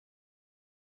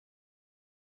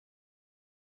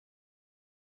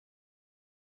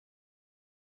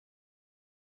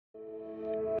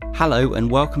Hello and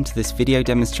welcome to this video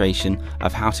demonstration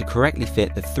of how to correctly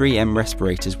fit the 3M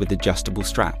respirators with adjustable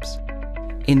straps.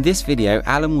 In this video,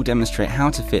 Alan will demonstrate how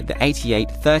to fit the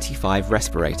 8835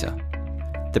 respirator.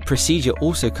 The procedure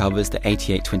also covers the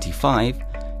 8825,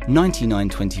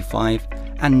 9925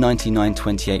 and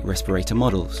 9928 respirator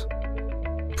models.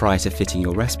 Prior to fitting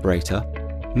your respirator,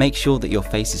 make sure that your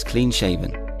face is clean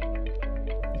shaven.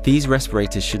 These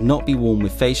respirators should not be worn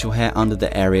with facial hair under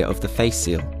the area of the face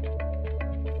seal.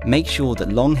 Make sure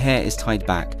that long hair is tied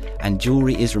back and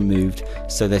jewellery is removed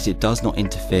so that it does not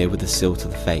interfere with the seal to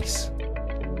the face.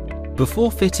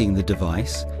 Before fitting the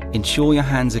device, ensure your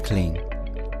hands are clean.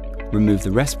 Remove the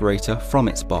respirator from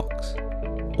its box.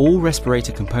 All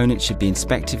respirator components should be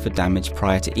inspected for damage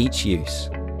prior to each use.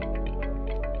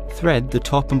 Thread the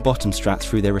top and bottom straps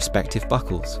through their respective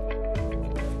buckles.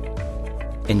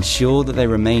 Ensure that they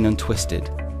remain untwisted.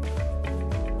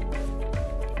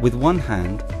 With one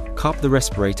hand, cup the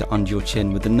respirator under your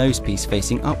chin with the nosepiece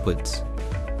facing upwards.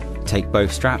 Take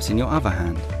both straps in your other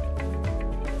hand.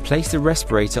 Place the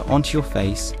respirator onto your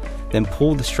face, then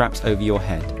pull the straps over your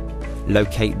head.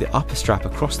 Locate the upper strap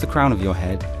across the crown of your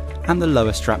head and the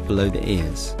lower strap below the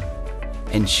ears.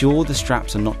 Ensure the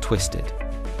straps are not twisted.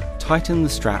 Tighten the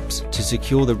straps to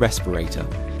secure the respirator.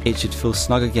 It should feel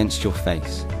snug against your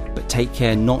face, but take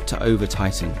care not to over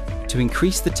tighten. To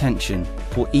increase the tension,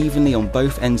 pour evenly on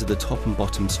both ends of the top and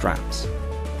bottom straps.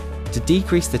 To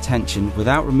decrease the tension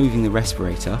without removing the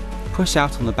respirator, push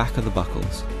out on the back of the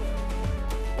buckles.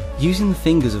 Using the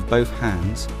fingers of both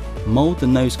hands, mould the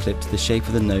nose clip to the shape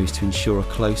of the nose to ensure a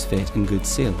close fit and good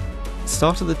seal.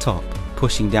 Start at the top,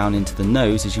 pushing down into the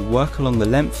nose as you work along the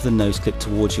length of the nose clip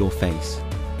towards your face.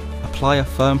 Apply a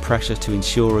firm pressure to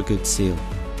ensure a good seal.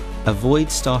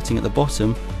 Avoid starting at the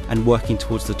bottom and working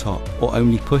towards the top, or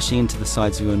only pushing into the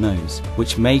sides of your nose,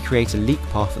 which may create a leak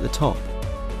path at the top.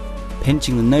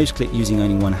 Pinching the nose clip using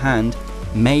only one hand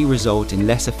may result in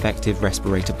less effective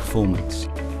respirator performance.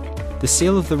 The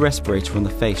seal of the respirator on the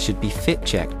face should be fit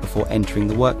checked before entering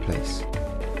the workplace.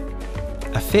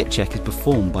 A fit check is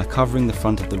performed by covering the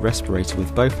front of the respirator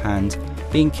with both hands,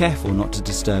 being careful not to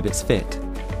disturb its fit.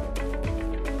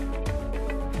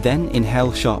 Then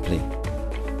inhale sharply.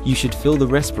 You should feel the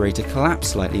respirator collapse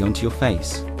slightly onto your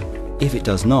face. If it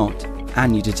does not,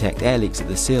 and you detect air leaks at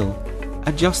the seal,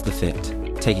 adjust the fit,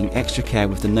 taking extra care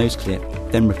with the nose clip,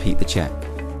 then repeat the check.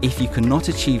 If you cannot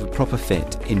achieve a proper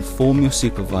fit, inform your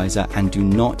supervisor and do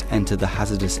not enter the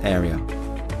hazardous area.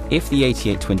 If the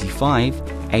 8825,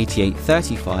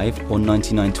 8835 or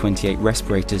 9928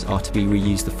 respirators are to be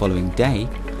reused the following day,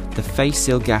 the face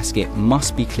seal gasket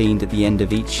must be cleaned at the end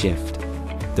of each shift.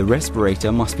 The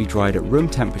respirator must be dried at room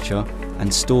temperature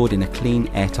and stored in a clean,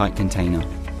 airtight container.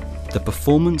 The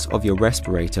performance of your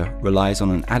respirator relies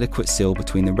on an adequate seal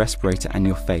between the respirator and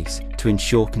your face to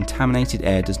ensure contaminated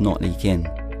air does not leak in.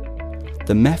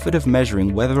 The method of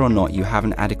measuring whether or not you have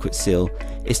an adequate seal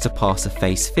is to pass a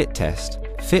face fit test.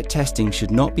 Fit testing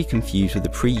should not be confused with a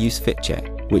pre-use fit check,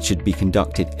 which should be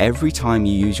conducted every time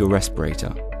you use your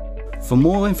respirator. For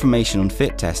more information on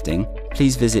fit testing,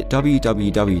 please visit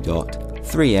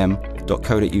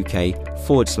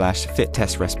www.3m.co.uk/fit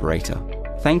test respirator.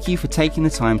 Thank you for taking the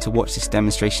time to watch this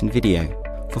demonstration video.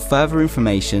 For further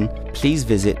information, please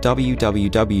visit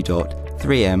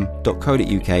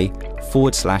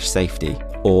www.3m.co.uk/safety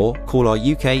or call our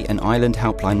UK and Ireland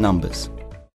helpline numbers.